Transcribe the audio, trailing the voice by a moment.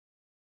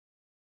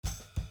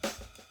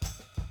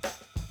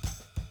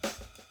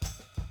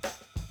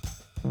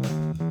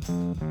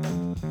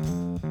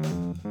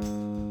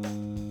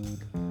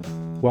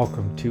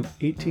Welcome to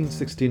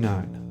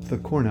 1869, the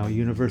Cornell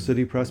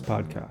University Press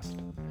podcast.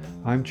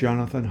 I'm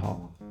Jonathan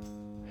Hall.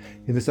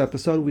 In this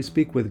episode, we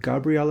speak with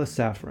Gabriela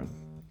Safran,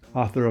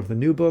 author of the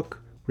new book,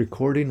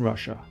 Recording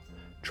Russia,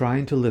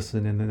 Trying to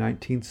Listen in the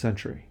 19th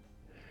Century.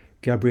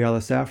 Gabriela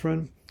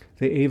Safran,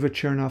 the Ava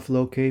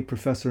Chernoff-Locke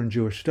Professor in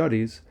Jewish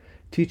Studies,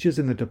 teaches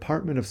in the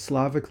Department of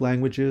Slavic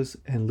Languages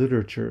and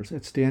Literatures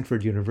at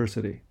Stanford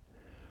University.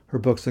 Her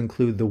books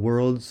include The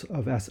Worlds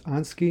of S.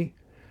 Ansky,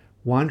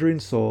 Wandering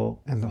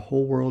Soul, and The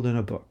Whole World in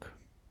a Book.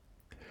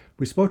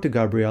 We spoke to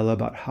Gabriela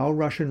about how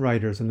Russian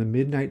writers in the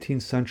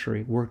mid-19th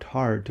century worked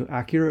hard to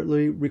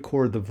accurately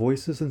record the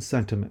voices and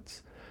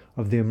sentiments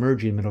of the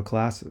emerging middle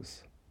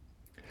classes,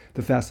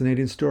 the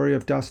fascinating story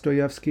of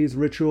Dostoevsky's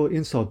ritual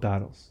insult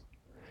battles,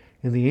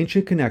 and the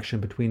ancient connection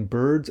between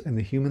birds and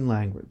the human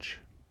language.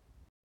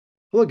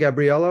 Hello,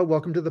 Gabriela.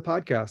 Welcome to the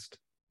podcast.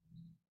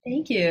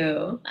 Thank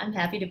you. I'm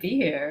happy to be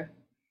here.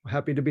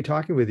 Happy to be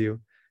talking with you.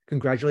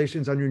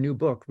 Congratulations on your new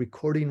book,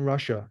 Recording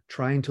Russia,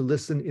 Trying to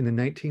Listen in the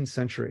 19th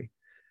Century.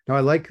 Now,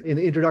 I like in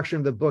the introduction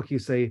of the book, you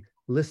say,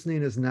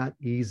 listening is not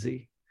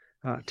easy.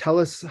 Tell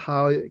us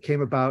how it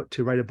came about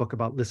to write a book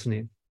about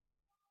listening.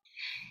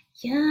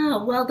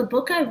 Yeah, well, the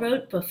book I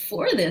wrote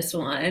before this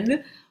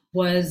one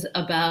was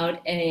about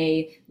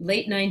a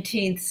late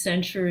 19th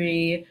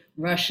century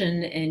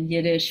Russian and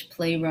Yiddish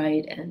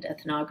playwright and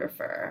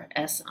ethnographer,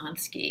 S.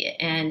 Ansky.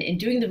 And in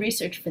doing the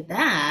research for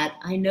that,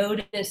 I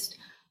noticed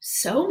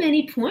so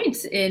many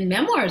points in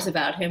memoirs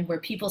about him where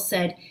people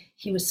said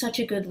he was such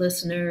a good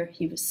listener.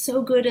 He was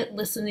so good at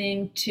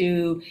listening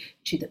to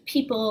the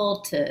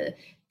people, to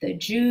the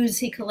Jews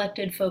he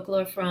collected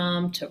folklore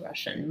from, to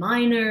Russian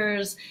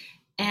miners.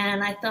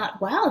 And I thought,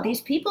 wow,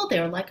 these people,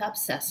 they're like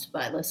obsessed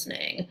by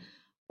listening.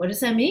 What does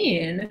that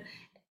mean?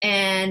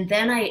 And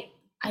then I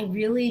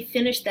really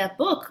finished that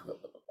book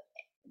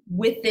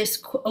with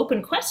this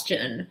open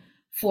question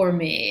for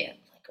me.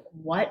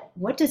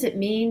 What does it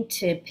mean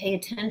to pay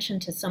attention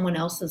to someone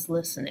else's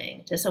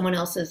listening, to someone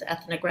else's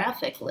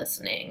ethnographic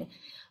listening?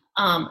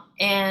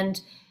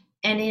 And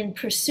in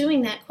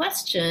pursuing that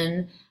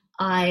question,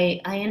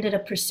 I ended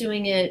up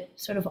pursuing it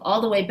sort of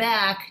all the way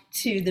back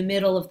to the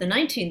middle of the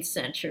 19th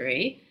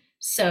century.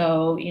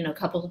 So, a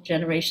couple of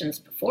generations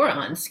before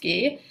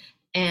Ansky.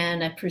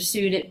 And I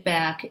pursued it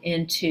back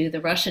into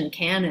the Russian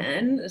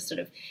canon, the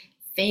sort of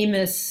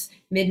famous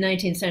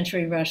mid-19th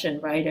century Russian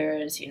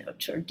writers,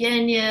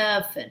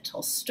 Turgenev and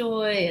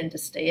Tolstoy and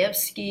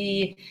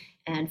Dostoevsky,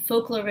 and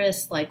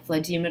folklorists like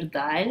Vladimir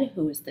Dal,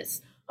 who is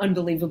this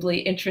unbelievably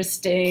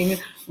interesting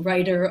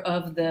writer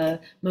of the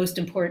most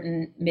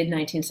important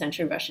mid-19th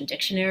century Russian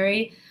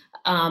dictionary.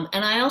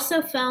 And I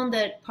also found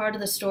that part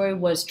of the story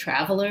was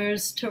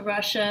travelers to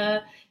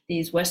Russia,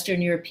 these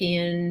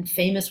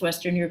famous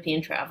Western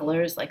European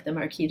travelers like the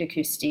Marquis de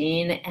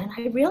Custine. And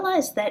I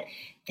realized that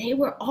they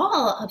were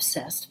all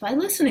obsessed by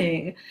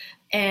listening.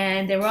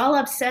 And they were all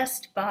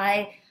obsessed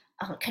by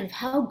kind of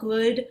how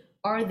good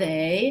are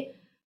they?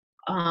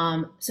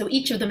 So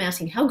each of them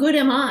asking, how good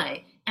am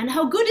I? And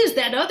how good is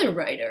that other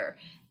writer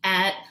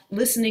at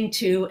listening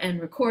to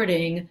and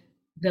recording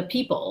the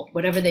people,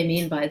 whatever they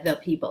mean by the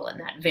people? And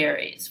that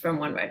varies from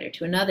one writer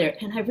to another.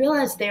 And I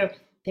realized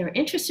they were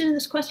interested in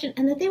this question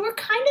and that they were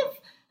kind of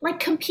like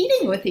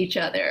competing with each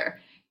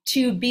other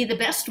to be the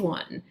best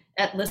one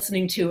at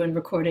listening to and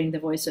recording the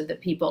voice of the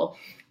people.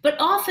 But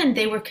often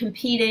they were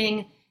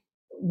competing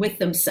with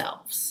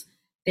themselves.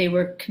 They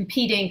were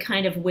competing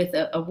kind of with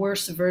a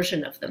worse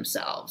version of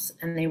themselves.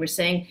 And they were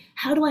saying,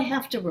 how do I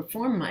have to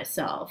reform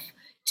myself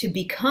to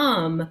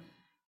become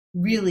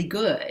really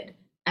good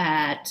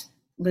at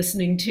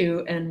listening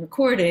to and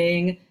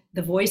recording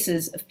the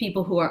voices of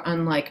people who are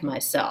unlike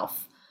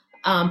myself?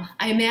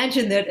 I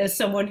imagine that as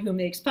someone who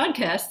makes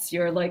podcasts,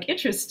 you're like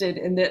interested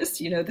in this.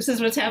 This is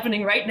what's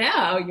happening right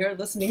now. You're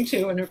listening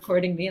to and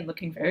recording me and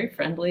looking very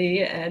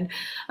friendly and,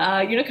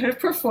 kind of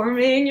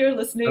performing. You're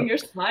listening, you're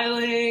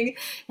smiling.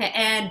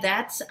 And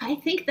I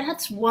think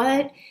that's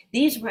what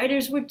these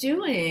writers were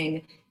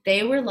doing.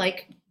 They were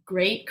like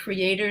great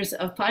creators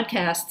of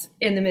podcasts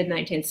in the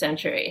mid-19th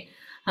century.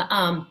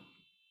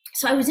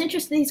 So I was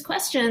interested in these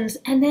questions.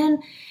 And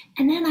then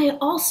I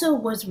also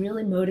was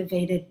really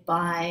motivated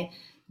by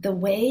the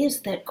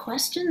ways that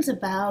questions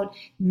about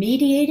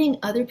mediating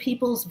other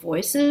people's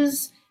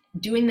voices,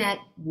 doing that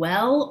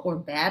well or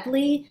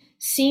badly,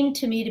 seemed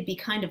to me to be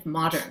kind of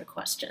modern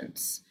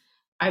questions.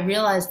 I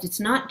realized it's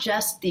not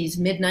just these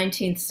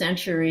mid-19th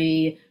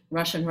century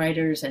Russian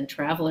writers and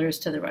travelers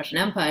to the Russian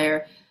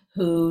Empire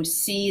who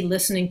see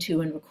listening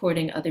to and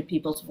recording other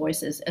people's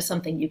voices as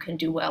something you can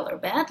do well or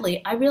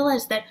badly. I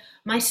realized that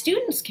my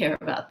students care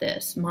about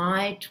this.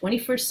 My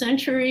 21st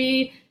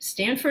century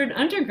Stanford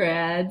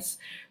undergrads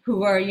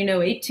who are,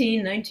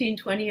 18, 19,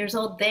 20 years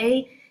old,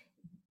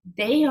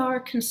 they are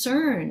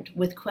concerned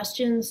with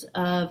questions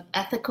of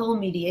ethical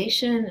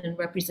mediation and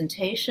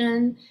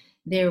representation.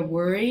 They're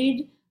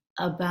worried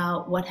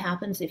about what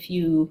happens if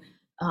you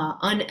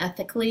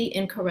unethically,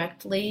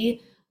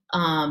 incorrectly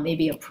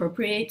maybe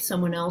appropriate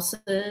someone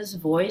else's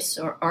voice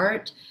or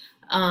art.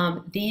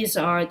 These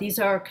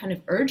are kind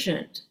of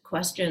urgent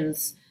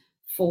questions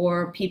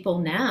for people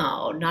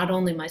now, not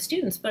only my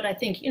students, but I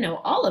think,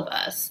 all of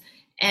us.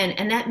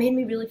 And that made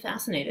me really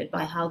fascinated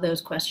by how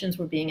those questions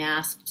were being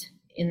asked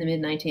in the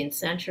mid 19th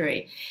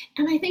century.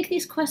 And I think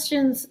these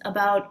questions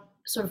about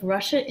sort of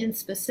Russia in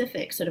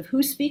specific, sort of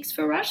who speaks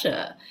for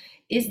Russia?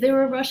 Is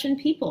there a Russian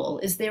people?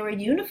 Is there a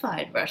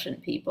unified Russian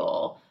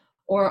people?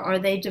 Or are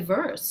they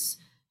diverse?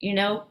 You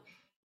know,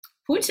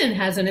 Putin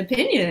has an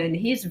opinion.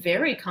 He's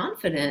very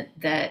confident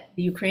that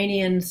the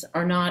Ukrainians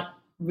are not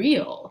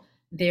real.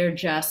 They're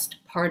just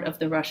part of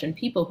the Russian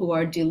people who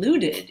are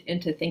deluded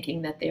into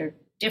thinking that they're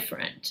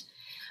different.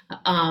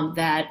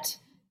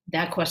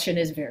 That question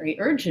is very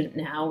urgent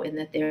now, in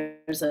that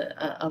there's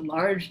a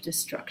large,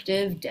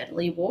 destructive,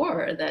 deadly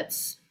war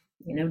that's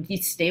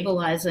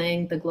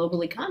destabilizing the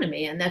global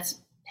economy, and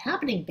that's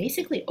happening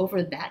basically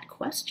over that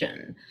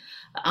question,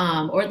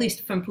 or at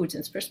least from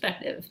Putin's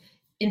perspective.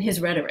 In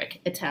his rhetoric,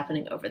 it's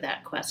happening over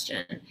that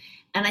question.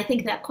 And I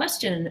think that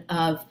question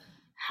of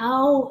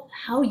how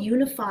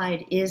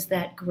unified is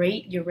that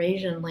great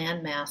Eurasian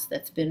landmass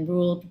that's been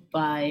ruled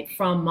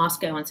from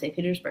Moscow and St.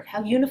 Petersburg?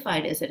 How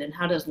unified is it, and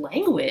how does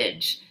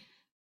language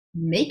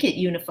make it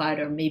unified,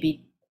 or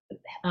maybe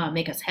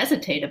make us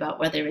hesitate about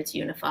whether it's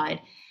unified?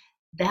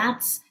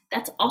 That's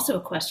also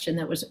a question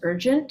that was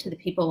urgent to the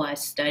people I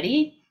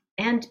study,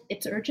 and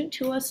it's urgent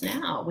to us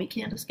now. We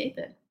can't escape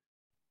it.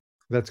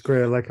 That's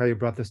great. I like how you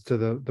brought this to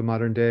the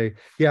modern day.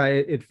 Yeah,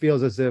 it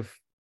feels as if,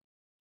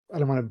 I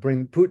don't want to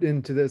bring Putin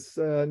into this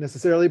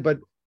necessarily, but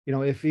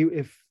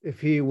if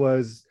he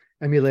was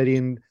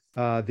emulating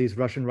these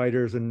Russian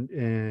writers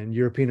and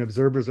European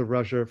observers of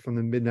Russia from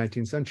the mid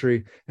 19th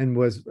century and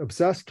was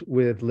obsessed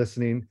with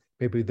listening,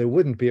 maybe there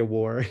wouldn't be a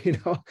war.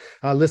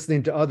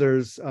 Listening to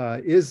others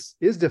is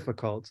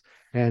difficult,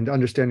 and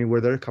understanding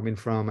where they're coming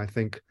from, I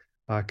think,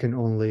 can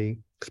only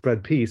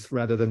spread peace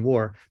rather than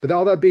war. But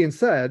all that being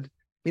said,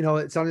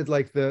 it sounded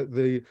like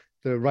the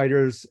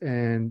writers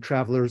and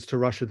travelers to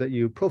Russia that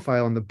you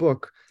profile in the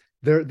book,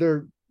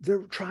 they're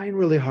trying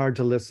really hard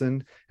to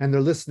listen, and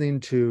they're listening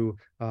to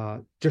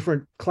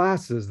different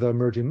classes, the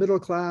emerging middle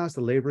class,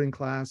 the laboring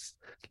class.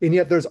 And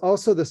yet there's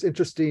also this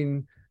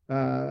interesting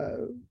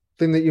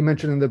thing that you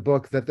mentioned in the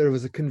book, that there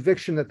was a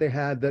conviction that they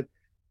had that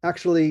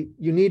actually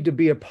you need to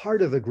be a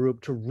part of the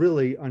group to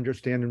really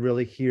understand and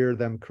really hear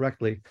them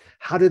correctly.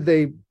 How did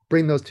they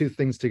bring those two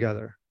things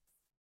together?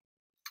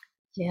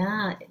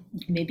 Yeah,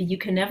 maybe you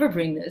can never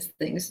bring those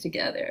things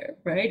together,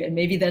 right? And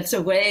maybe that's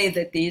a way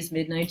that these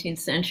mid 19th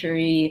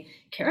century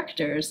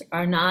characters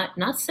are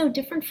not so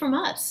different from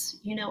us.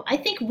 I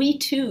think we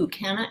too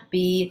cannot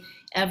be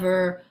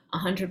ever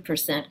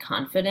 100%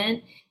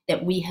 confident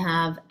that we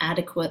have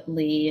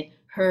adequately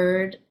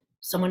heard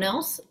someone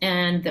else,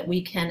 and that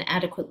we can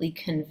adequately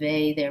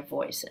convey their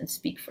voice and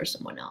speak for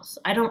someone else.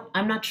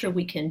 I'm not sure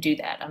we can do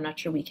that. I'm not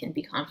sure we can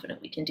be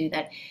confident we can do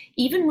that,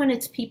 even when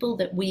it's people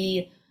that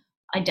we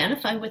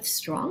identify with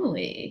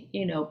strongly,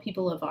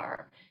 people of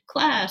our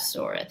class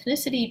or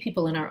ethnicity,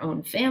 people in our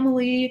own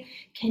family.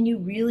 Can you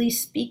really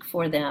speak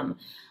for them?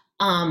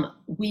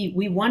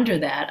 We wonder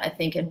that, I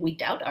think, and we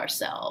doubt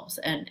ourselves,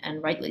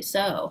 and rightly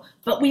so.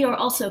 But we are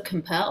also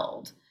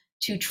compelled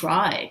to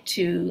try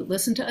to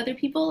listen to other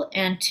people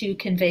and to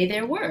convey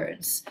their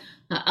words,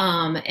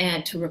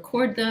 and to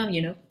record them.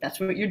 That's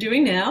what you're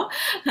doing now.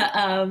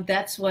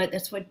 That's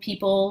what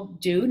people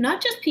do.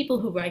 Not just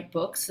people who write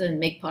books and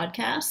make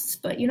podcasts,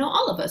 but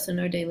all of us in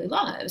our daily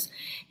lives.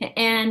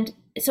 And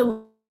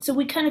so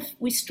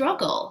we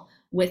struggle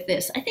with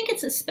this. I think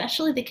it's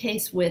especially the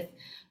case with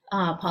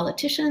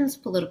politicians,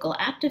 political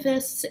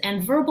activists,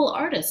 and verbal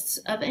artists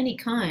of any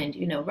kind.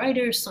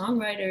 Writers,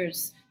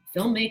 songwriters,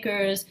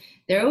 filmmakers.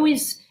 They're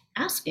always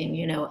asking,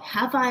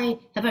 have I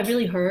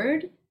really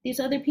heard these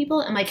other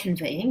people? Am I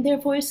conveying their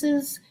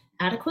voices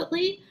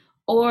adequately,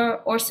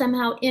 or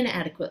somehow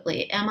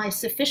inadequately? Am I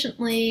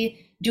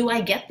sufficiently? Do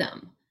I get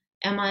them?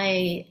 Am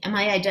I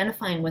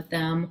identifying with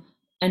them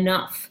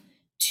enough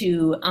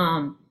to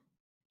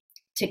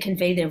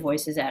convey their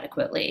voices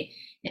adequately?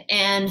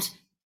 And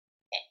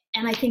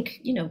I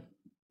think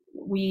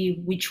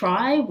we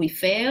try, we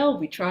fail,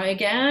 we try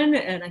again,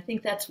 and I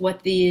think that's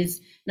what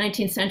these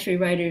 19th century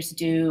writers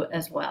do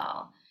as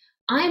well.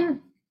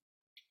 I'm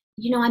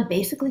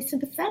basically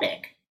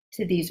sympathetic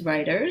to these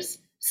writers.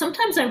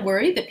 Sometimes I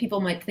worry that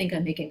people might think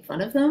I'm making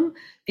fun of them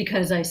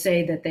because I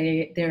say that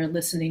their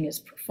listening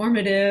is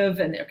performative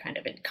and they're kind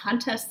of in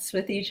contests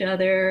with each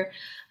other.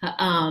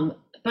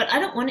 But I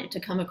don't want it to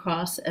come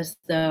across as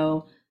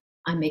though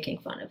I'm making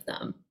fun of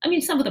them. I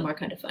mean, some of them are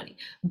kind of funny,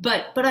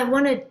 but I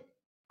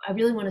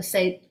really want to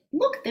say,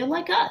 look, they're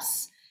like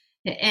us.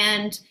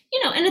 And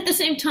at the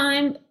same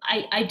time,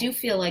 I do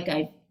feel like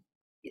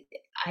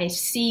I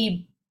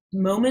see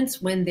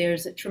moments when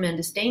there's a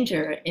tremendous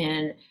danger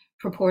in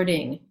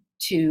purporting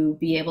to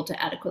be able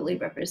to adequately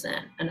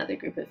represent another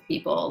group of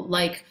people,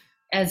 like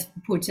as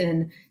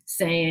Putin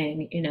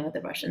saying,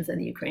 the Russians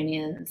and the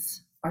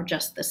Ukrainians are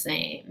just the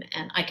same,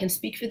 and I can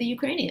speak for the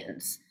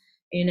Ukrainians.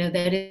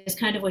 That is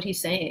kind of what he's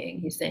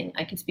saying. He's saying,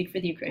 I can speak for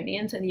the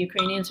Ukrainians, and the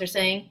Ukrainians are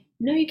saying,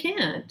 no, you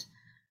can't,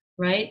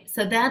 right?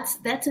 So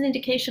that's an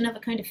indication of a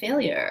kind of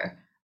failure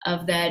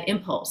of that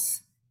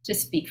impulse to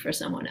speak for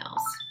someone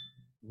else.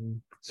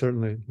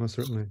 Certainly, most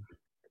certainly.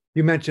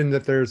 You mentioned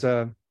that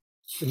and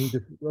you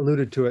just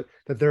alluded to it,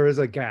 that there is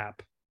a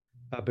gap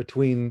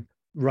between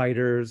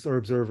writers or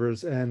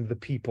observers and the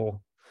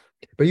people.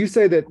 But you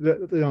say that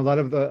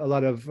a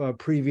lot of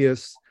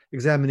previous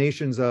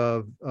examinations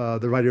of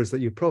the writers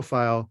that you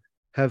profile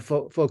have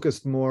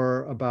focused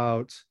more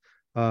about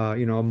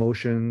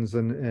emotions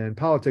and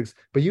politics.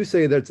 But you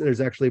say that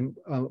there's actually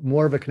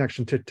more of a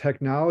connection to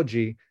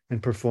technology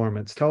and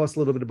performance. Tell us a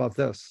little bit about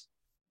this.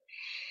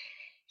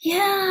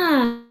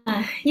 Yeah,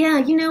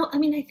 yeah.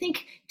 I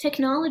think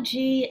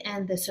technology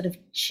and the sort of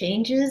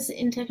changes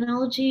in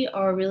technology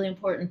are a really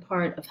important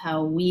part of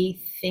how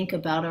we think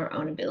about our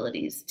own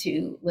abilities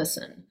to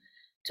listen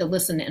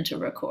and to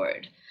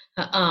record.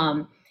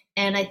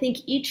 And I think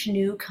each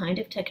new kind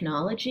of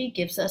technology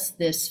gives us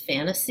this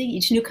fantasy,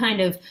 each new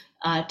kind of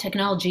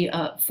technology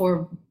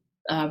for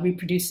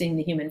reproducing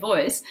the human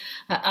voice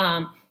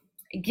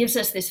gives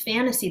us this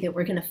fantasy that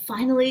we're going to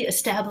finally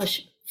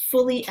establish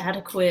fully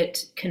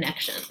adequate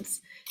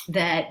connections,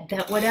 that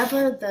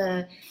whatever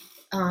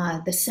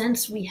the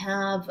sense we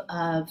have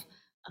of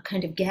a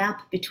kind of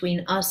gap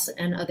between us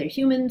and other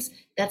humans,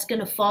 that's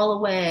going to fall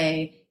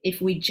away if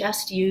we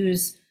just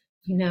use,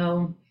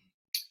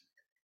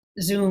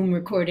 Zoom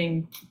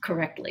recording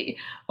correctly,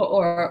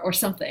 or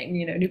something,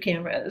 new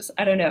cameras.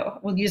 I don't know.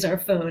 We'll use our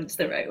phones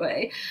the right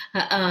way.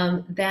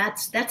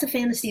 That's a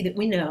fantasy that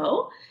we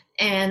know,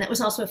 and that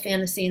was also a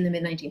fantasy in the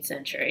mid 19th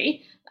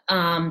century.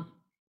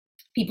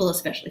 People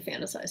especially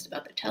fantasized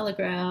about the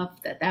telegraph,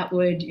 that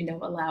would,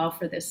 allow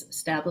for this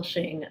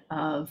establishing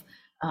of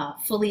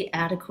fully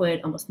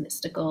adequate, almost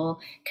mystical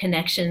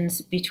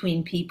connections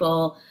between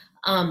people.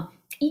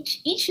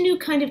 Each new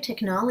kind of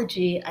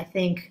technology, I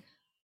think,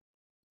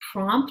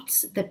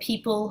 prompts the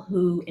people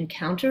who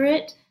encounter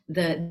it,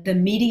 the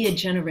media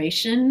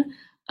generation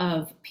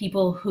of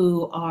people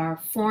who are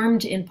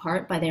formed in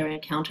part by their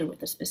encounter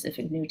with a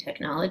specific new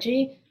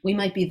technology. We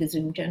might be the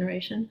Zoom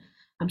generation,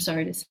 I'm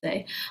sorry to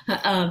say,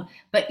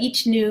 but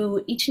each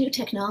new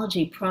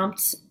technology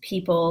prompts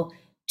people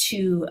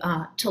to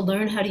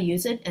learn how to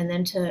use it, and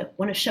then to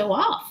want to show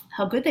off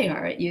how good they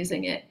are at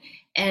using it,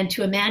 and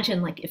to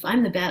imagine, like, if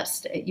I'm the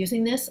best at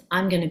using this,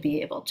 I'm going to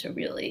be able to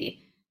really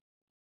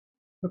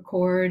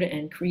record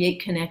and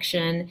create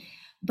connection.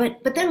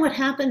 But then what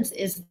happens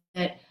is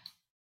that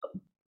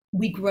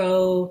we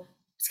grow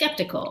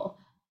skeptical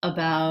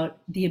about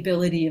the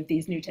ability of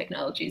these new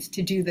technologies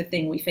to do the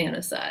thing we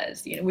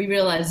fantasize. We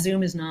realize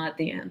Zoom is not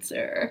the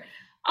answer,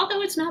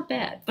 although it's not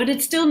bad, but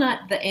it's still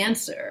not the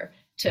answer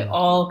to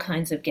all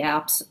kinds of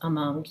gaps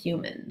among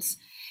humans.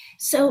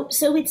 So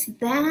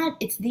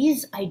it's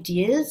these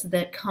ideas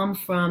that come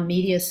from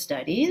media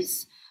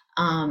studies,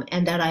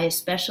 and that I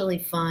especially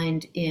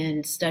find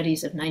in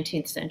studies of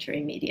 19th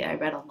century media. I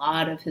read a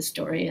lot of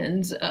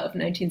historians of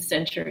 19th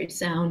century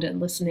sound and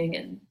listening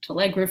and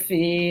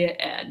telegraphy,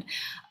 and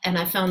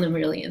I found them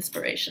really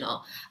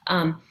inspirational.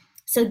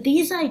 So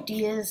these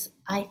ideas,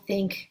 I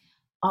think,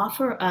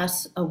 offer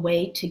us a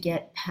way to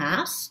get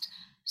past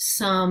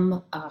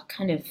some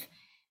kind of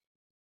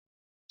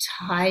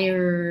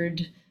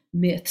tired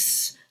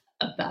myths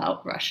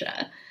about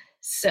Russia.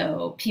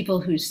 So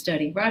people who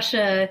study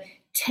Russia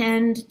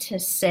tend to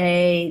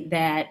say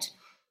that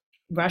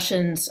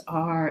Russians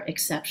are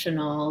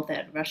exceptional,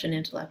 that Russian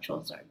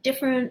intellectuals are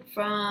different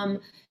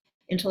from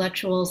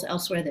intellectuals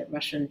elsewhere, that the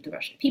Russian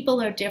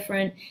people are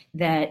different,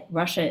 that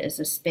Russia is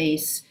a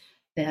space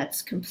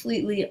that's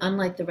completely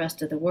unlike the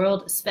rest of the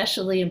world,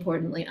 especially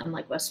importantly,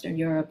 unlike Western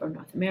Europe or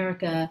North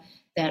America,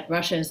 that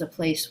Russia is a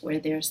place where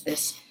there's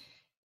this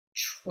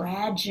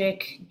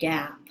tragic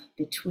gap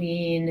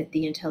between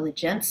the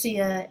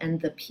intelligentsia and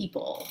the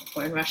people,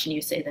 or in Russian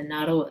you say the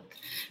narod,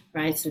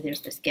 right? So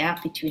there's this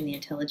gap between the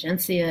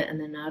intelligentsia and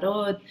the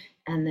narod,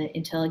 and the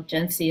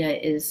intelligentsia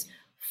is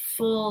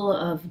full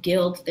of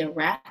guilt. They're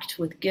racked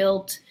with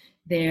guilt.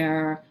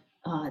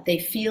 They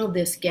feel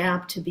this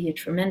gap to be a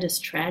tremendous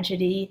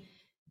tragedy.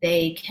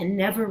 They can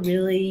never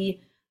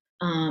really,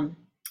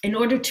 in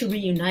order to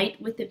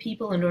reunite with the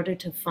people, in order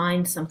to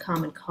find some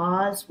common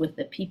cause with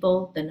the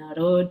people, the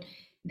narod,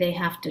 they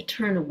have to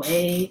turn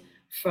away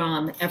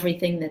from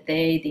everything that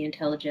the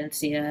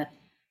intelligentsia,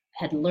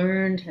 had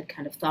learned, had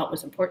kind of thought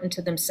was important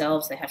to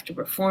themselves. They have to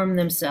reform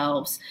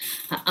themselves.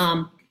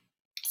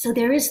 So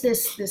there is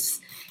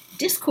this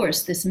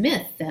discourse, this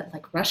myth that,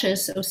 like, Russia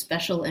is so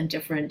special and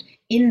different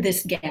in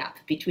this gap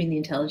between the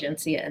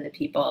intelligentsia and the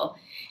people.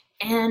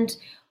 And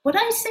what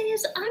I say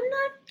is, I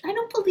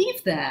don't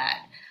believe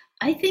that.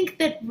 I think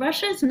that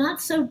Russia is not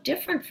so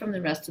different from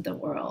the rest of the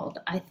world.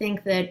 I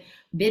think that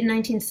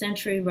mid-19th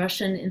century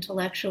Russian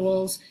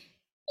intellectuals,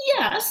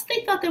 yes,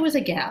 they thought there was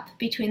a gap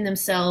between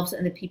themselves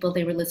and the people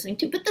they were listening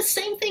to, but the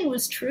same thing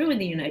was true in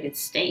the United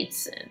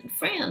States and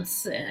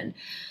France and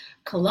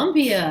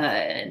Colombia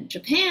and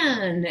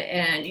Japan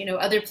and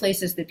other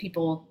places that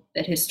people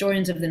that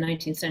historians of the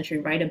 19th century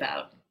write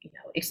about,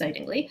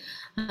 excitingly,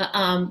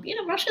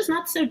 Russia's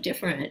not so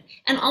different.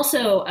 And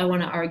also, I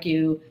want to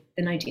argue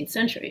the 19th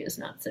century is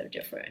not so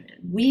different.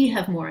 And we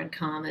have more in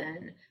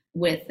common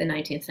with the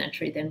 19th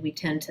century than we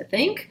tend to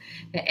think.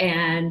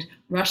 And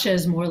Russia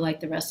is more like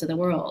the rest of the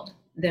world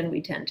than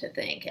we tend to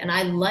think. And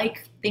I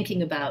like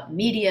thinking about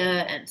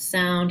media and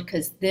sound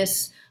because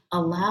this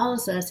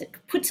allows us, it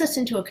puts us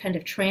into a kind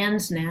of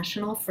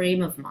transnational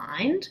frame of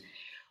mind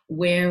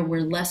where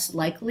we're less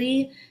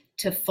likely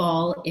to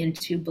fall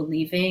into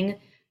believing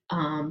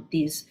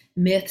these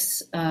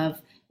myths of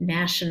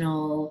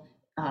national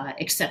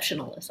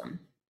exceptionalism.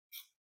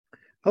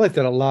 I like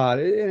that a lot.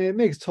 It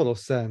makes total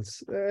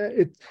sense.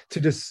 To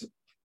just,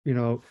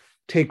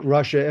 take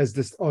Russia as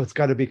this, it's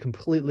got to be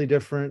completely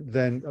different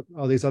than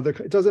all these other,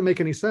 it doesn't make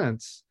any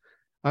sense.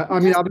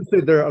 I mean,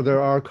 obviously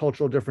there are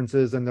cultural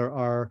differences and there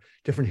are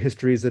different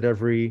histories that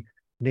every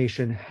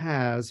nation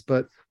has,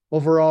 but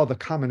overall the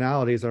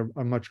commonalities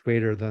are much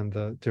greater than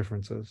the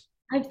differences.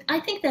 I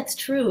think that's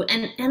true.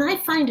 And I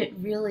find it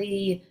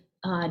really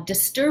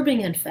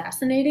disturbing and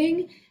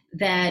fascinating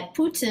that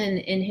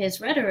Putin, in his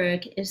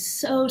rhetoric, is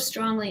so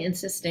strongly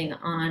insisting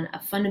on a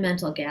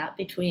fundamental gap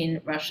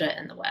between Russia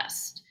and the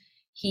West.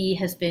 He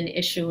has been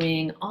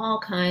issuing all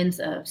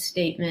kinds of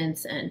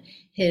statements, and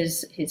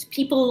his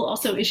people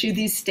also issue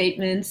these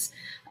statements.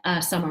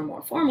 Some are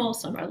more formal,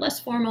 some are less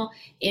formal,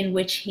 in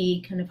which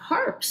he kind of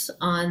harps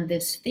on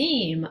this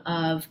theme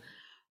of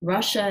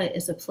Russia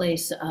is a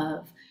place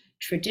of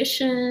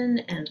tradition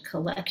and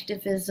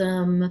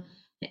collectivism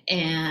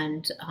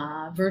and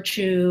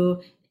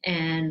virtue,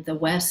 and the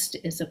West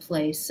is a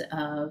place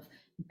of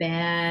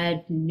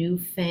bad,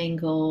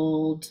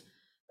 newfangled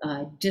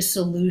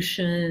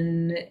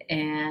dissolution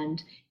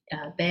and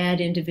bad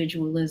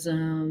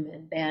individualism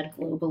and bad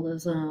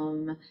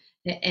globalism,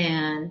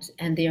 and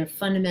they're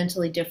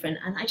fundamentally different.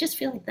 And I just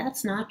feel like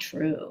that's not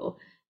true.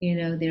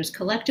 There's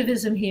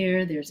collectivism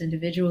here, there's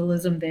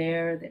individualism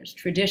there, there's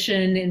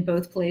tradition in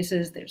both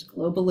places, there's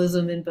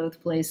globalism in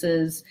both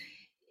places.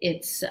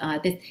 It's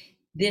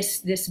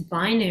this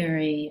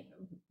binary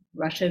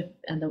Russia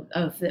and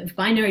the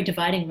binary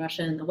dividing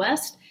Russia and the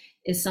West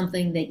is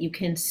something that you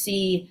can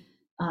see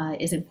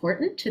is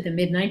important to the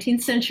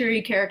mid-19th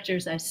century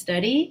characters I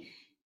study,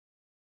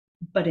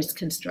 but it's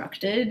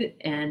constructed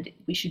and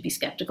we should be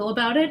skeptical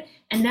about it.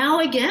 And now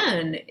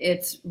again,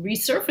 it's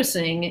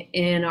resurfacing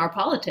in our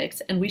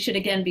politics and we should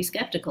again be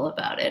skeptical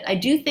about it. I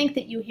do think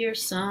that you hear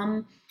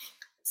some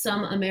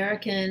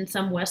American,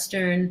 some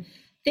Western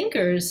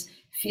thinkers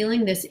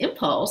feeling this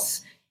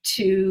impulse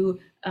to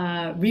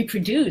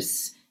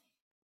reproduce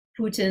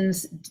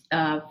Putin's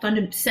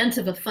sense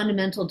of a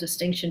fundamental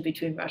distinction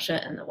between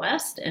Russia and the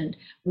West. And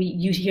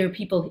you hear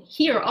people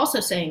here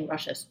also saying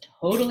Russia's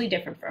totally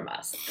different from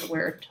us.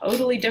 We're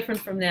totally different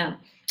from them.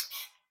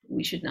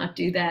 We should not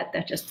do that.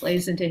 That just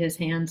plays into his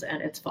hands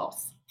and it's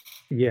false.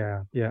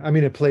 Yeah. I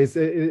mean, it plays,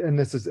 and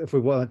this is, if we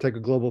want to take a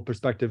global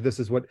perspective, this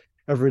is what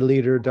every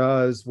leader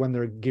does when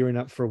they're gearing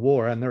up for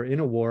war and they're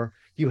in a war.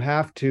 You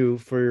have to,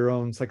 for your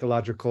own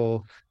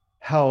psychological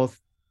health,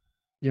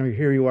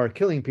 here you are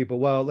killing people.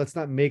 Well, let's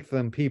not make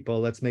them people.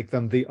 Let's make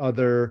them the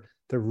other.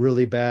 They're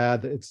really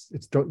bad.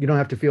 You don't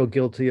have to feel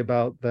guilty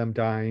about them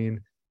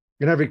dying.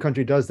 And every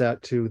country does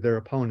that to their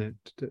opponent.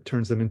 It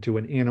turns them into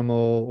an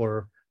animal,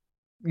 or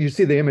you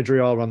see the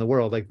imagery all around the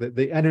world. Like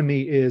the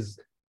enemy is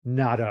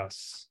not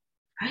us.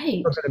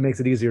 Right. But it makes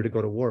it easier to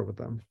go to war with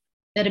them.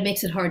 That it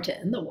makes it hard to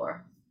end the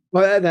war.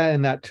 Well,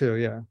 that too,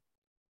 yeah.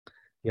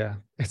 Yeah,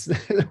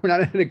 we're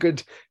not in a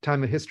good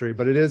time of history,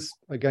 but it is,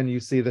 again, you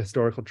see the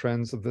historical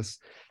trends of this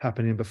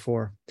happening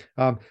before.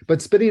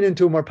 But spinning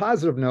into a more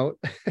positive note,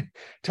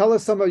 tell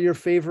us some of your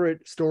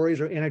favorite stories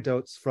or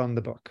anecdotes from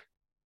the book.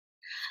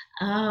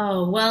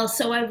 Oh, well,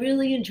 so I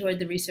really enjoyed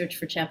the research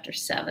for Chapter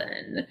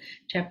 7.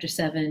 Chapter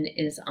 7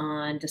 is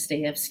on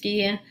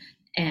Dostoevsky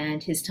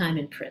and his time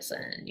in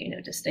prison.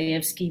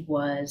 Dostoevsky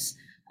was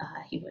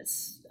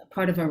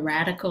part of a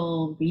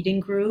radical reading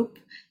group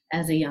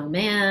as a young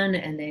man,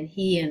 and then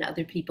he and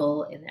other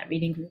people in that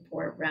reading group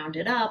were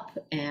rounded up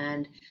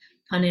and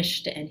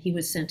punished, and he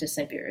was sent to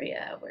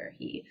Siberia, where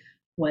he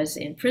was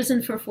in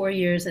prison for 4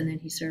 years, and then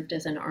he served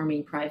as an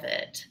army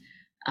private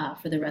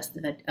for the rest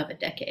of a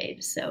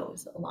decade. So it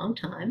was a long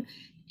time.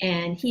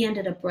 And he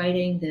ended up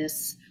writing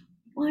this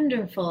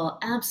wonderful,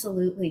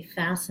 absolutely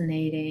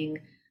fascinating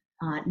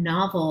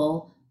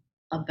novel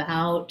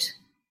about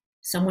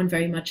someone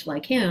very much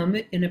like him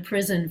in a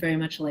prison very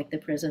much like the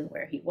prison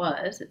where he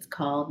was. It's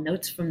called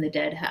Notes from the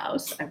Dead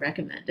House. I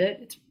recommend it.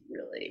 It's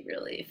really,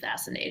 really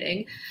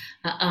fascinating.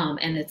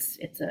 And it's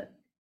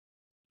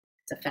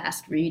a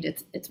fast read.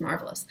 It's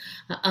marvelous.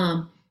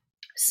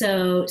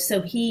 So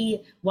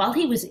while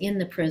he was in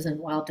the prison,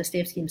 while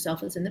Dostoevsky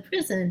himself was in the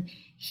prison,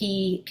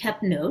 he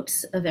kept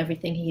notes of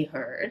everything he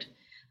heard,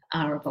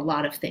 or of a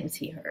lot of things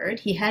he heard.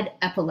 He had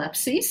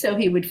epilepsy, so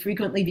he would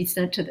frequently be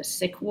sent to the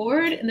sick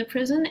ward in the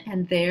prison,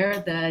 and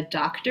there the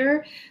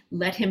doctor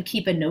let him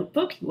keep a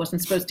notebook. He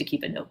wasn't supposed to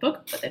keep a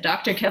notebook, but the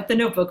doctor kept the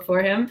notebook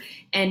for him.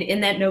 And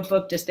in that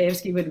notebook,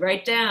 Dostoevsky would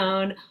write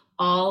down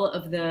all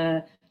of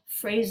the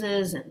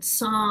phrases and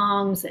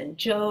songs and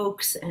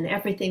jokes and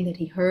everything that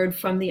he heard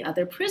from the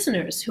other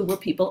prisoners, who were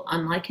people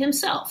unlike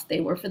himself.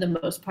 They were, for the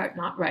most part,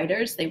 not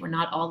writers. They were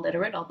not all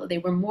literate, although they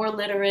were more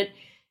literate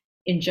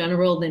in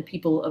general than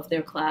people of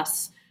their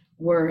class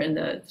were in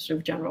the sort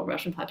of general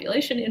Russian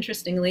population,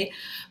 interestingly,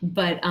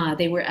 but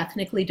they were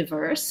ethnically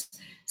diverse.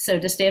 So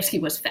Dostoevsky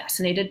was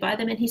fascinated by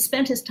them, and he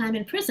spent his time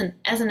in prison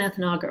as an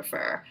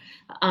ethnographer.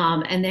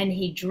 And then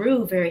he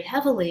drew very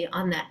heavily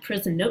on that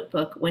prison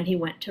notebook when he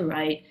went to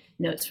write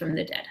Notes from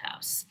the Dead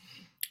House.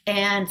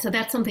 And so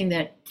that's something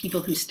that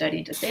people who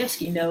study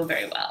Dostoevsky know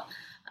very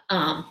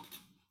well.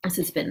 This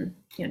has been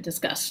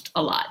discussed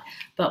a lot.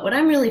 But what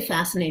I'm really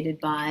fascinated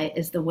by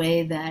is the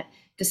way that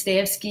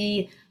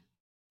Dostoevsky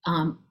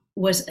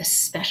was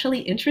especially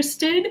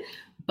interested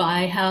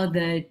by how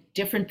the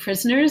different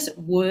prisoners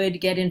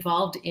would get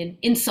involved in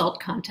insult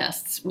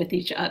contests with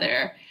each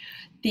other.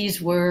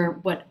 These were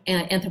what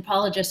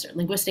anthropologists or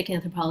linguistic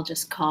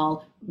anthropologists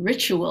call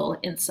ritual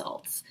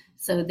insults.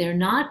 So they're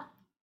not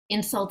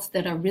insults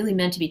that are really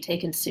meant to be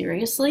taken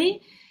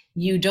seriously.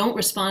 You don't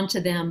respond to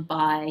them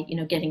by,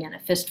 getting in a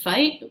fist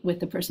fight with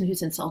the person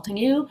who's insulting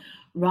you.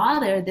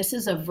 Rather, this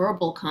is a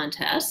verbal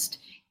contest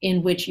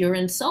in which you're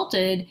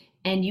insulted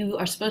and you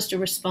are supposed to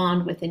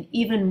respond with an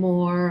even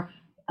more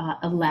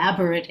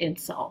elaborate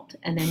insult.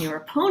 And then your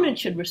opponent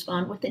should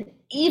respond with an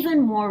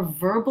even more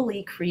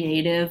verbally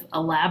creative,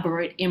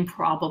 elaborate,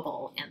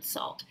 improbable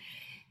insult.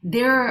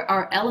 There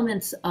are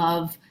elements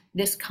of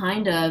this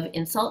kind of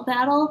insult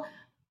battle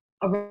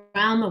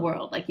around the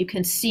world. Like, you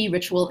can see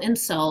ritual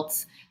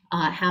insults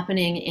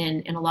happening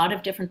in a lot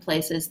of different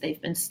places. They've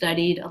been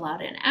studied a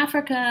lot in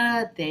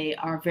Africa.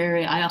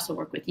 I also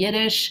work with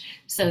Yiddish,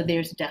 so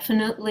there's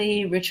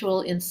definitely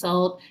ritual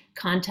insult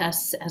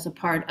contests as a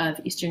part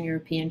of Eastern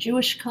European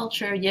Jewish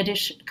culture,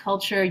 Yiddish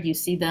culture. You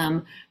see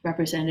them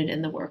represented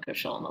in the work of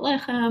Sholem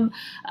Aleichem.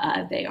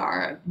 They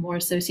are more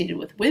associated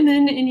with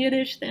women in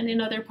Yiddish than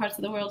in other parts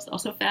of the world. It's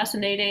also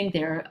fascinating.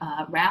 Their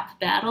rap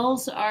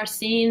battles are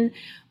seen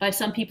by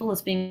some people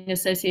as being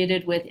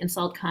associated with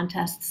insult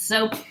contests.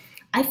 So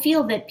I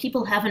feel that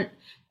people haven't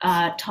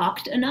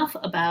talked enough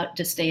about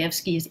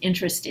Dostoevsky's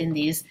interest in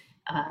these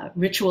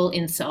ritual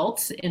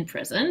insults in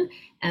prison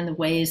and the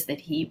ways that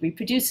he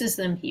reproduces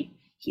them.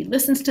 He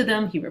listens to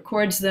them, he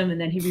records them,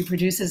 and then he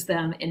reproduces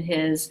them in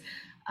his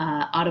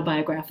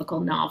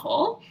autobiographical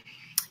novel,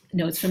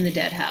 Notes from the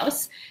Dead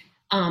House.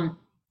 And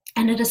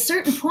at a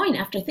certain point,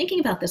 after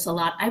thinking about this a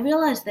lot, I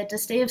realized that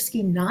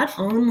Dostoevsky not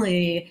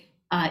only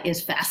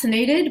is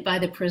fascinated by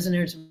the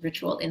prisoners'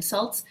 ritual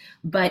insults,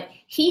 but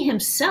he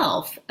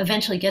himself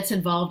eventually gets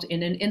involved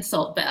in an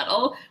insult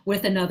battle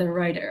with another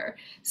writer.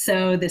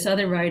 So this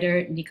other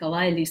writer,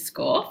 Nikolai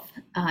Lyskov,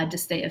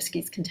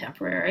 Dostoevsky's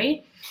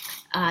contemporary.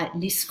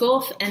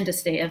 Lyskov and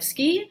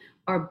Dostoevsky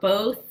are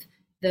both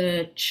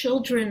the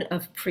children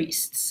of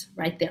priests,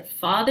 right? Their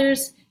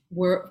fathers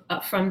were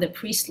from the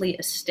priestly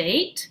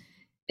estate.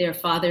 Their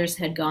fathers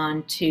had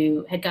gotten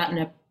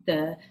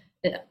the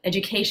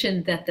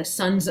education that the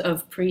sons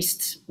of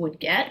priests would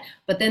get,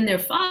 but then their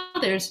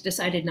fathers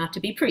decided not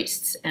to be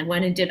priests and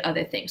went and did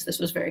other things. This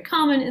was very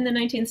common in the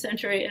 19th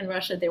century in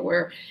Russia. There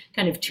were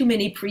kind of too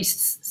many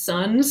priests'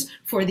 sons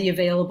for the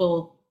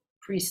available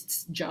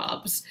priests'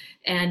 jobs,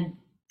 and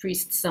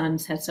priests'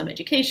 sons had some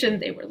education.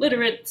 They were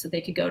literate, so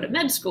they could go to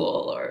med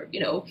school or,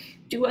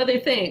 do other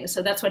things.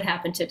 So that's what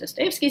happened to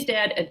Dostoevsky's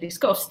dad and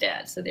Lyskov's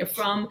dad. So they're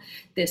from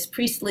this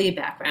priestly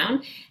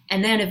background.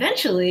 And then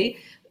eventually,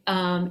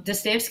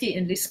 Dostoevsky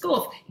and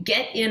Lyskov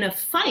get in a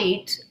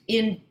fight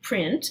in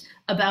print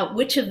about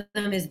which of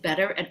them is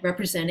better at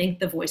representing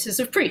the voices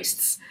of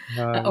priests,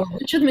 or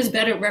which of them is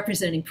better at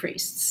representing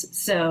priests.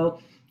 So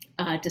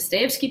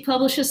Dostoevsky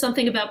publishes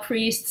something about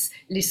priests.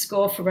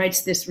 Lyskov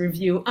writes this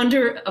review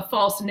under a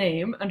false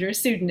name, under a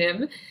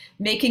pseudonym,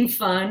 making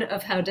fun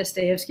of how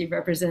Dostoevsky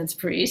represents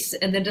priests.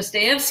 And then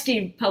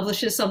Dostoevsky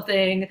publishes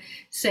something,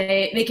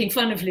 making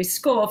fun of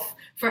Lyskov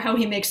for how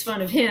he makes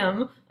fun of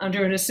him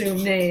under an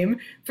assumed name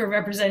for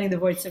representing the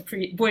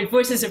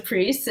voices of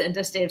priests. And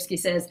Dostoevsky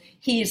says,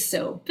 he's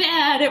so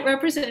bad at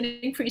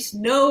representing priests.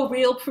 No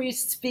real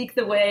priests speak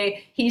the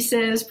way he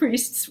says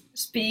priests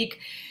speak.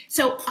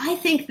 So I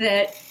think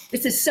that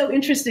this is so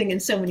interesting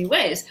in so many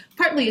ways.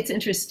 Partly it's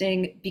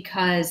interesting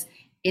because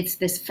it's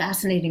this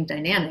fascinating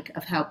dynamic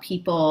of how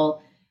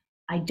people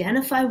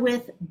identify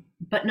with,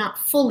 but not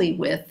fully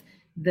with,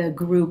 the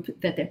group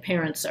that their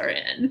parents are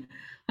in.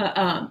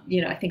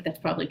 I think that's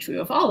probably true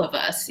of all of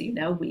us.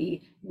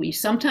 We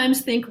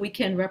sometimes think we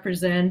can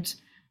represent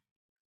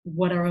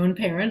what our own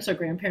parents or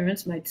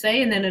grandparents might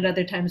say, and then at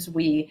other times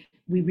we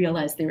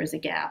realize there is a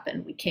gap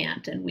and we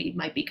can't, and we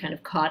might be kind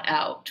of caught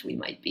out. It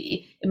might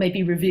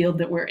be revealed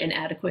that we're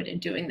inadequate in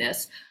doing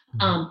this.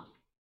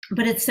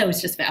 But it's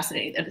just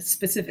fascinating that it's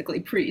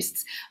specifically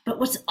priests. But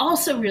what's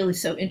also really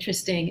so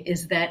interesting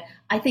is that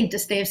I think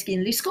Dostoevsky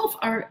and Lyskov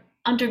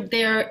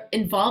they're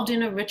involved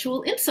in a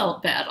ritual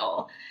insult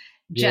battle.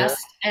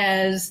 Just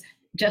as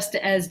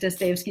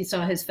Dostoevsky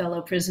saw his fellow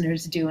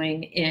prisoners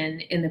doing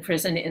in the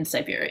prison in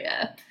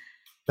Siberia.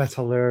 That's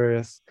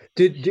hilarious.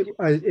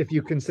 If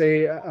you can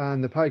say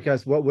on the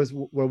podcast, what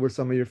were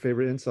some of your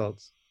favorite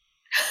insults?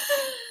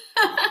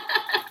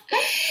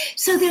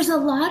 So there's a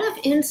lot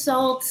of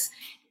insults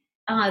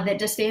that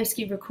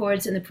Dostoevsky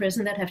records in the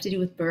prison that have to do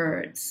with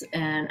birds,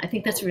 and I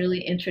think that's really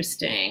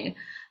interesting.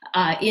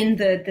 In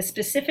the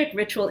specific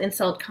ritual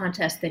insult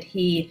contest that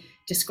he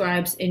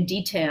describes in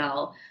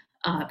detail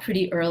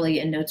pretty early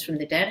in Notes from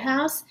the Dead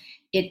House,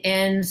 it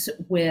ends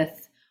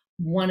with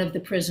one of the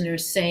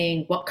prisoners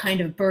saying, "What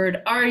kind of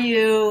bird are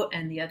you?"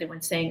 And the other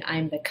one saying,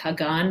 "I'm the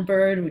Kagan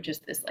bird," which is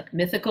this like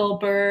mythical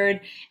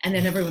bird. And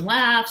then everyone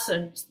laughs,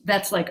 and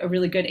that's like a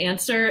really good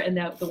answer. And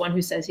that the one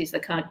who says he's the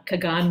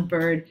Kagan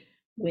bird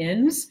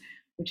wins,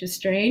 which is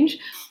strange.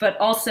 But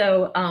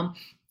also,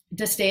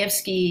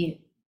 Dostoevsky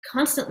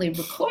constantly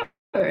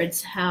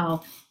records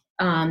how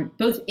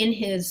both in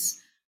his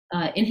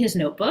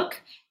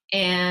notebook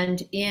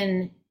and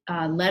in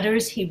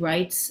letters he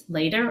writes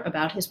later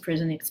about his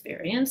prison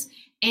experience,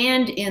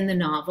 and in the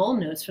novel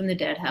Notes from the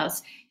Dead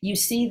House, you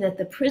see that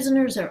the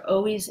prisoners are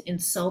always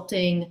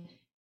insulting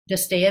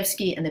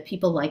Dostoevsky and the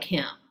people like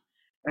him,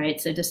 right?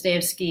 So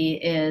Dostoevsky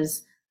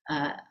is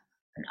an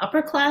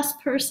upper class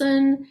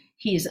person.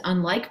 He's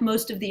unlike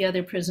most of the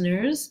other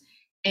prisoners.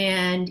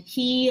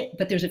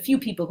 But there's a few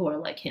people who are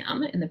like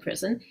him in the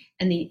prison.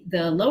 And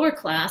the lower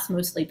class,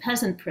 mostly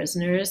peasant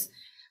prisoners,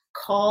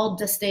 called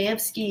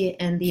Dostoevsky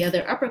and the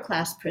other upper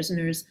class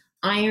prisoners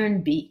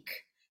Iron Beak.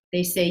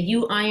 They say,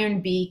 "You Iron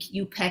Beak,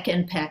 you peck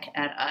and peck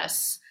at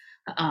us.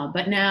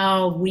 But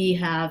now we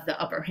have the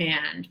upper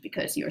hand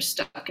because you're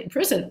stuck in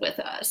prison with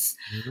us,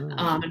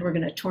 and we're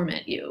going to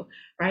torment you,"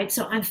 right?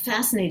 So I'm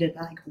fascinated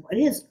by like, what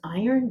is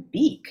Iron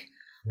Beak?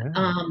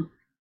 Yeah.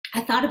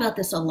 I thought about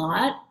this a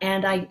lot,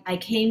 and I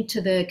came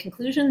to the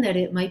conclusion that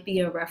it might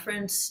be a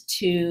reference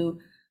to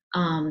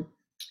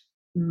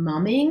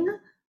mumming,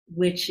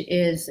 which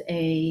is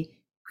a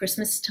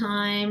Christmas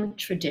time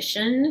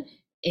tradition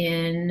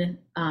in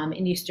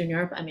Eastern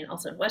Europe. I mean,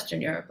 also in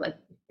Western Europe. Like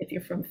if you're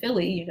from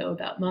Philly, you know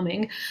about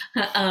mumming.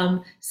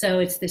 So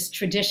it's this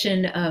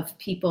tradition of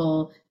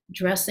people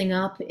dressing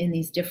up in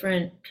these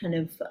different kind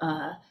of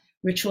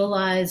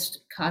ritualized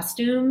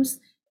costumes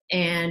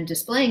and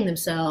displaying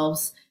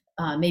themselves.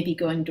 Maybe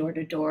going door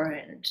to door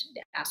and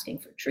asking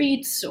for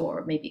treats,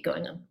 or maybe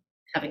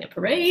having a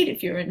parade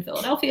if you're in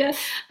Philadelphia.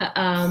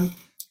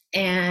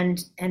 And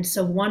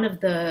so one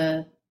of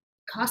the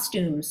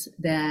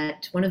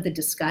one of the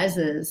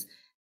disguises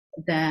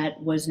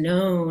that was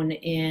known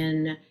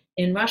in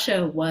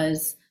Russia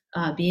was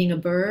being a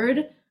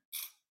bird.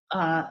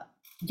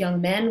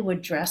 Young men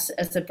would dress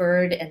as a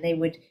bird, and they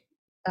would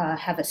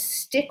have a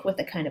stick with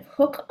a kind of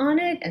hook on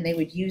it, and they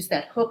would use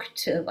that hook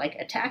to like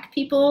attack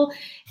people,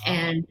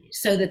 and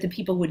so that the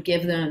people would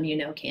give them,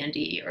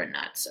 candy or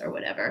nuts or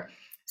whatever.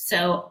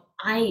 So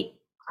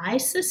I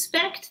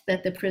suspect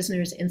that the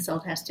prisoner's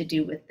insult has to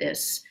do with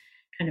this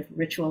kind of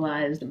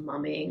ritualized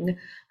mumming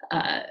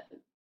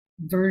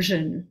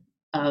version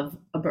of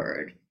a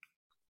bird.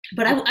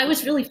 But I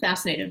was really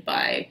fascinated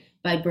by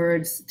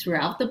birds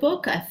throughout the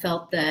book. I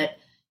felt that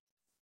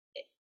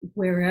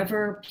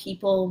wherever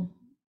people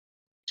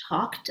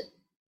talked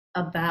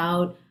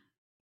about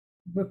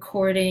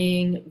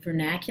recording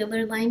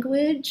vernacular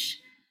language,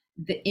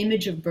 the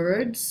image of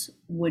birds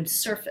would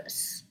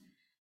surface.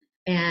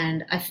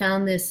 And I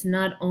found this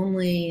not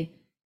only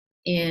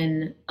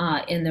in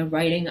the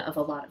writing of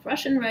a lot of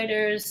Russian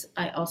writers.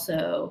 I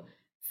also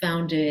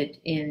found it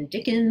in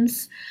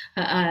Dickens,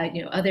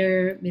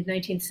 other mid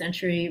 19th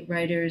century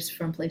writers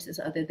from places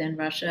other than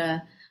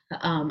Russia.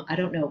 I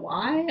don't know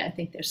why. I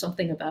think there's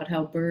something about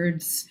how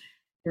birds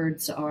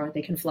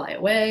they can fly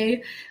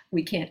away.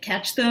 We can't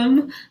catch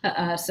them.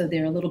 So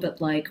they're a little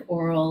bit like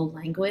oral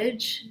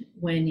language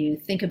when you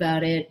think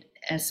about it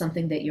as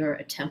something that you're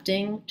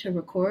attempting to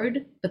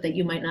record, but that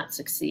you might not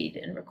succeed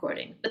in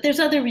recording. But there's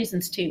other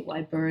reasons too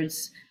why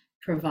birds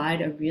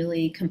provide a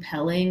really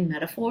compelling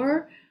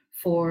metaphor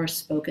for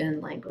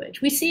spoken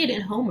language. We see it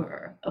in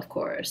Homer, of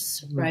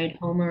course, right?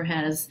 Homer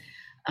has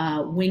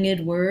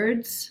winged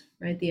words,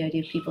 right? The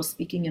idea of people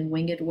speaking in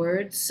winged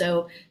words.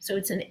 So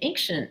it's an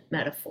ancient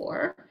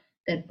metaphor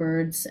that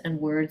birds and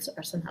words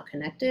are somehow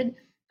connected.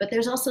 But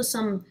there's also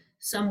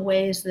some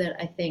ways that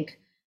I think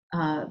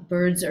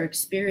birds are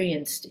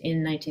experienced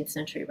in 19th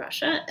century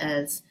Russia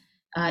as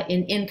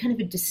in kind of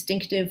a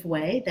distinctive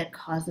way that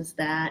causes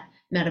that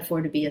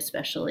metaphor to be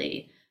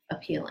especially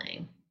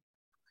appealing.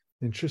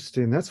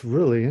 Interesting. That's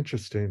really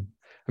interesting.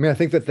 I mean, I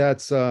think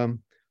that's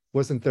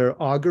wasn't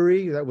there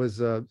augury that was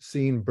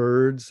seeing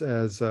birds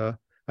as an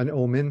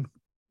omen?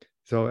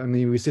 So, I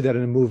mean, we see that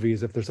in the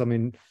movies. If there's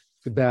something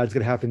bad's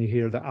going to happen, you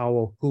hear the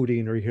owl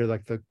hooting or you hear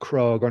like the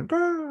crow going,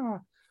 "Grah!"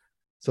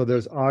 So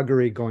there's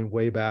augury going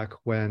way back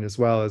when, as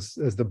well as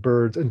the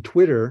birds. And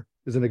Twitter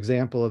is an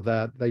example of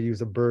that. They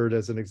use a bird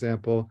as an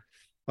example.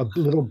 A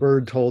little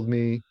bird told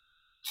me,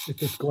 it's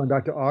just going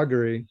back to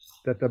augury,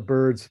 that the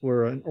birds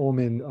were an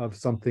omen of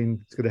something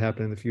that's going to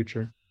happen in the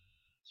future.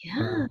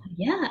 Yeah,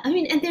 yeah. I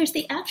mean, and there's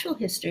the actual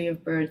history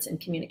of birds and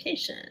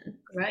communication,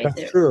 right? That's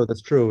There's true.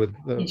 That's true with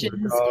the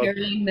pigeons dog.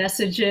 carrying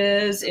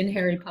messages in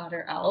Harry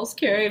Potter, owls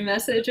carry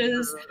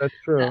messages. That's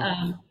true.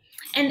 Um,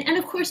 and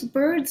of course,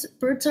 birds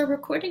are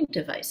recording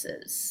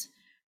devices,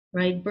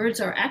 right? Birds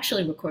are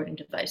actually recording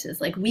devices.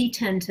 Like we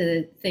tend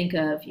to think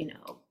of,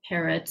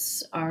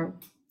 parrots are.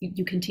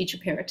 You can teach a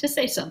parrot to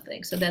say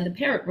something, so then the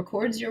parrot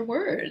records your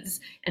words,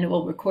 and it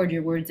will record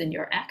your words in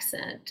your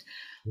accent.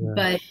 Yeah.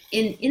 But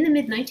in the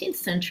mid 19th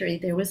century,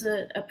 there was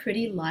a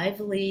pretty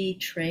lively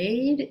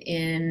trade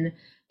in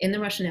the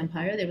Russian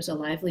Empire. There was a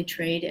lively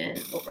trade in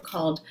what were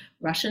called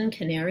Russian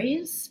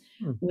canaries,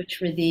 Hmm. which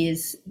were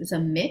these it was a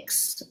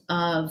mix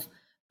of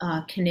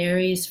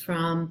canaries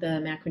from the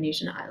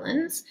Micronesian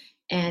islands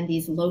and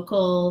these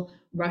local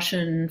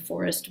Russian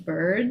forest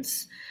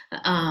birds,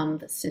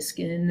 the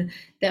siskin,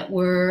 that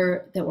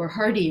were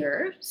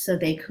hardier, so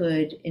they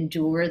could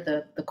endure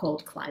the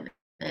cold climate.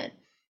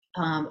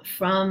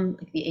 From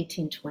like the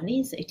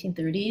 1820s,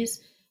 1830s,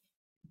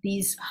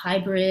 these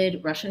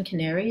hybrid Russian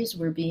canaries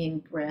were being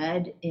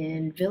bred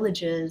in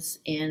villages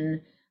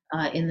in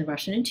the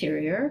Russian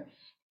interior,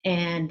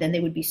 and then they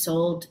would be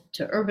sold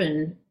to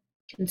urban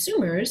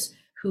consumers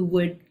who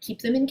would keep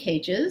them in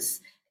cages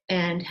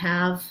and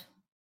have,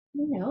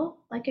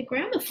 like a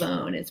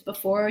gramophone. It's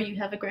before you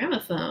have a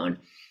gramophone.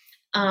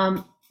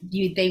 Um,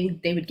 they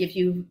would give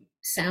you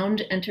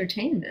sound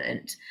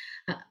entertainment.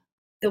 Uh,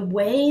 the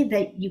way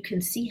that you can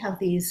see how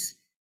these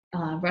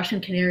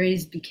Russian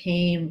canaries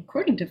became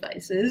recording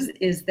devices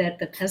is that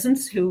the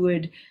peasants who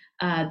would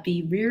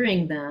be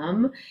rearing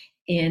them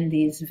in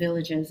these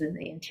villages in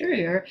the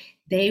interior,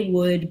 they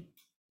would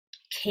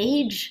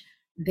cage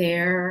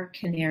their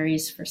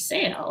canaries for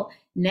sale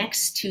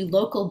next to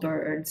local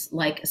birds,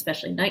 like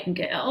especially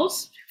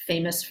nightingales,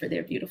 famous for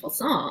their beautiful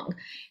song.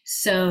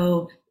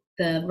 So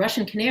the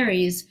Russian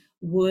canaries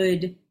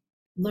would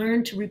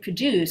learn to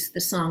reproduce the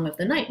song of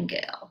the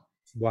nightingale.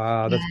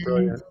 Wow, that's And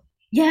brilliant.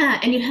 yeah,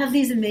 and you have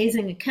these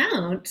amazing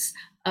accounts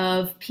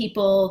of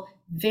people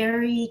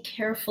very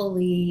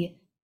carefully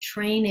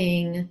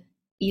training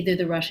either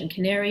the Russian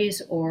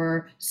canaries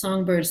or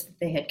songbirds that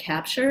they had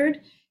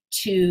captured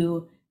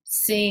to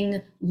sing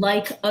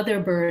like other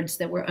birds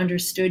that were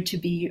understood to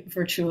be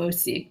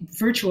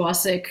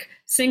virtuosic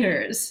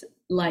singers.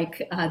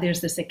 Like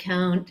there's this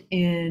account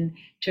in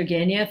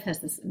Turgenev has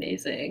this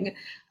amazing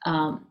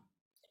um,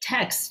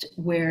 text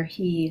where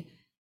he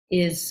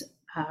is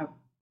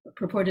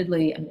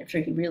purportedly, I mean, I'm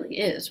sure he really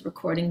is,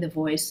 recording the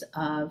voice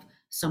of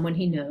someone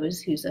he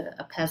knows who's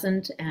a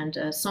peasant and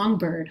a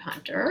songbird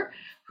hunter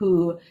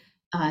who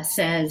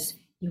says,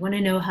 "You want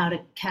to know how to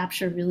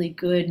capture really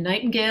good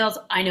nightingales?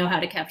 I know how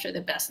to capture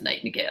the best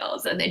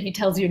nightingales." And then he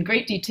tells you in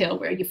great detail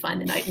where you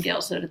find the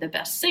nightingales that are the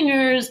best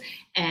singers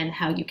and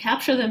how you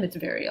capture them. It's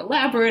very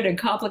elaborate and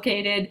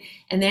complicated.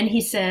 And then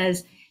he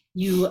says,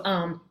 you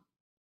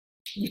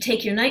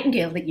take your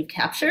nightingale that you've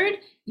captured,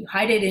 you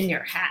hide it in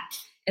your hat,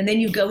 and then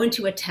you go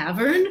into a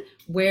tavern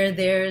where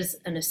there's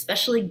a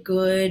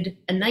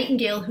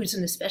nightingale who's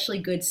an especially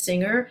good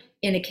singer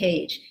in a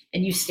cage,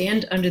 and you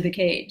stand under the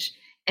cage.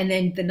 And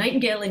then the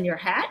nightingale in your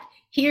hat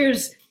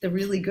hears the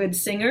really good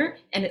singer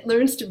and it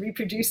learns to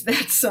reproduce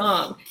that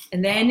song.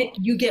 And then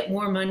you get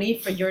more money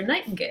for your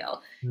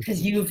nightingale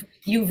because you've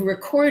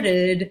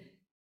recorded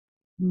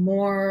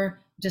more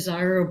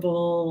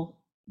desirable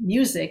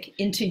music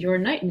into your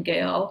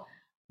nightingale,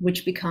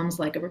 which becomes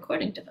like a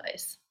recording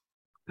device.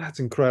 That's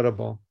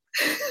incredible.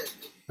 That's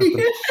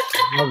amazing.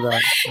 I love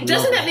that. I love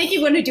Doesn't that that. make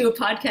you want to do a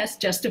podcast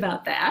just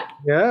about that?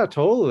 Yeah,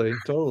 totally,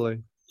 totally.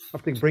 I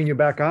have to bring you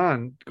back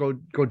on.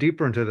 Go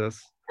deeper into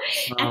this.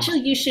 Um, Actually,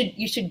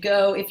 you should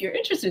go if you're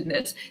interested in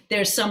this.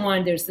 There's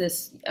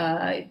this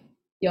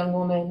young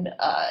woman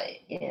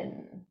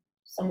in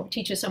some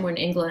teaches somewhere in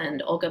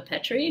England, Olga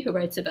Petri, who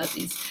writes about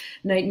these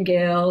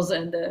nightingales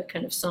and the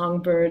kind of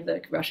songbird,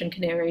 the Russian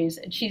canaries,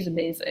 and she's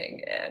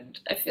amazing. And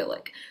I feel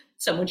like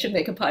someone should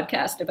make a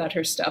podcast about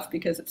her stuff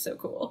because it's so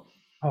cool.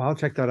 oh, I'll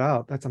check that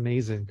out. That's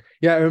amazing.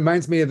 Yeah, it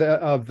reminds me of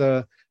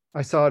the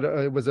I saw it.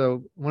 It was a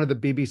one of the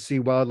BBC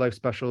wildlife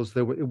specials.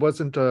 It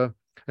wasn't a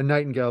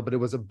nightingale, but it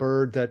was a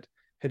bird that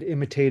had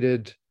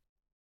imitated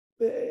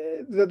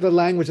the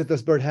language that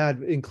this bird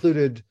had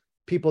included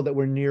people that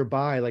were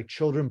nearby, like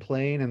children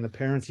playing and the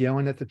parents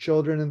yelling at the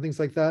children and things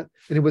like that.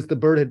 And it was the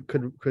bird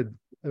could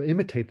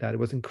imitate that. It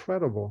was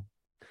incredible.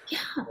 Yeah,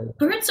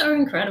 birds are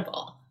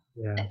incredible.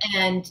 Yeah.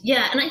 And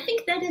yeah, and I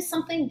think that is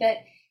something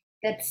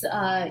that's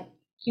I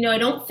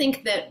don't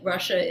think that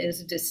Russia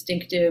is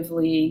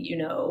distinctively,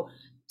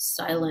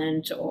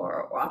 silent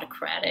or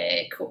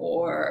autocratic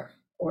or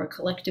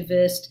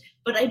collectivist,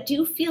 but I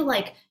do feel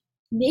like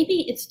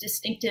maybe it's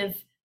distinctive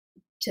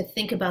to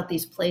think about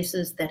these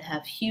places that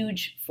have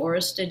huge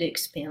forested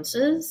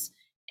expanses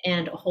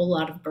and a whole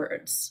lot of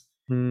birds.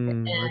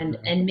 and Okay.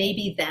 and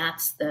maybe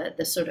that's the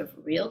sort of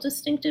real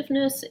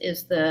distinctiveness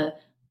is the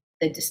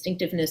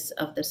distinctiveness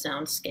of the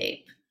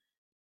soundscape.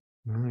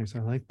 Nice. I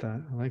like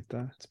that. I like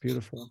that. It's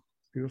beautiful.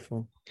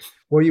 Beautiful.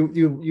 Well,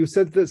 you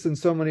said this in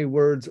so many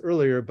words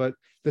earlier, but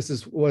this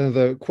is one of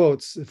the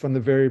quotes from the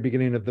very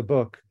beginning of the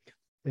book,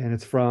 and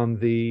it's from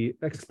the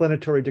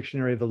Explanatory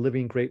Dictionary of the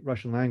Living Great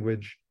Russian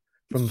Language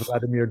from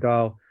Vladimir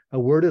Dahl. A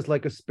word is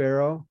like a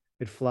sparrow;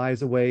 it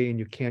flies away and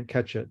you can't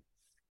catch it.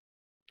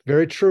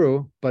 Very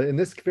true, but in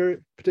this very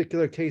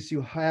particular case,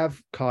 you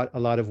have caught a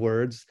lot of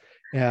words,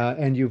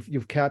 and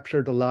you've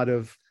captured a lot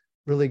of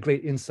really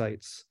great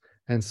insights.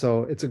 And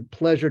so it's a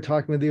pleasure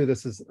talking with you.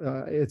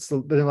 It's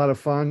been a lot of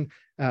fun,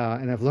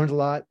 and I've learned a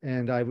lot.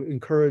 And I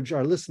encourage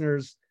our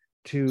listeners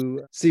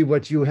to see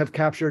what you have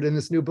captured in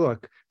this new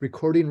book,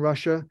 Recording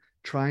Russia: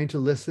 Trying to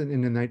Listen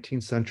in the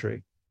 19th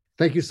Century.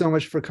 Thank you so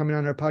much for coming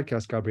on our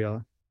podcast,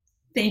 Gabriela.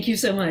 Thank you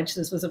so much.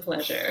 This was a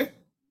pleasure.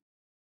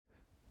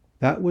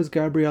 That was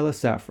Gabriela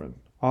Safran,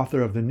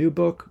 author of the new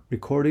book,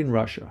 Recording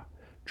Russia: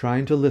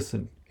 Trying to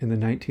Listen in the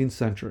 19th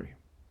Century.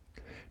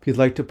 If you'd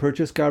like to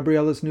purchase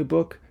Gabriela's new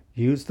book,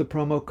 use the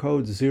promo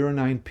code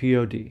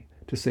 09POD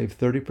to save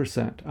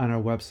 30% on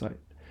our website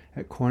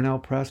at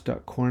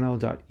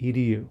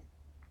cornellpress.cornell.edu.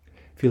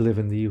 If you live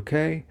in the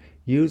UK,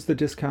 use the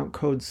discount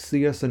code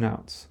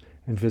CSAnnounce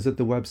and visit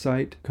the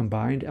website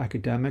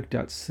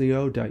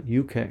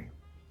combinedacademic.co.uk.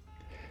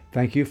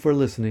 Thank you for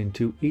listening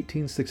to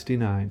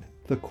 1869,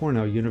 the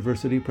Cornell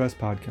University Press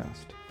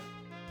Podcast.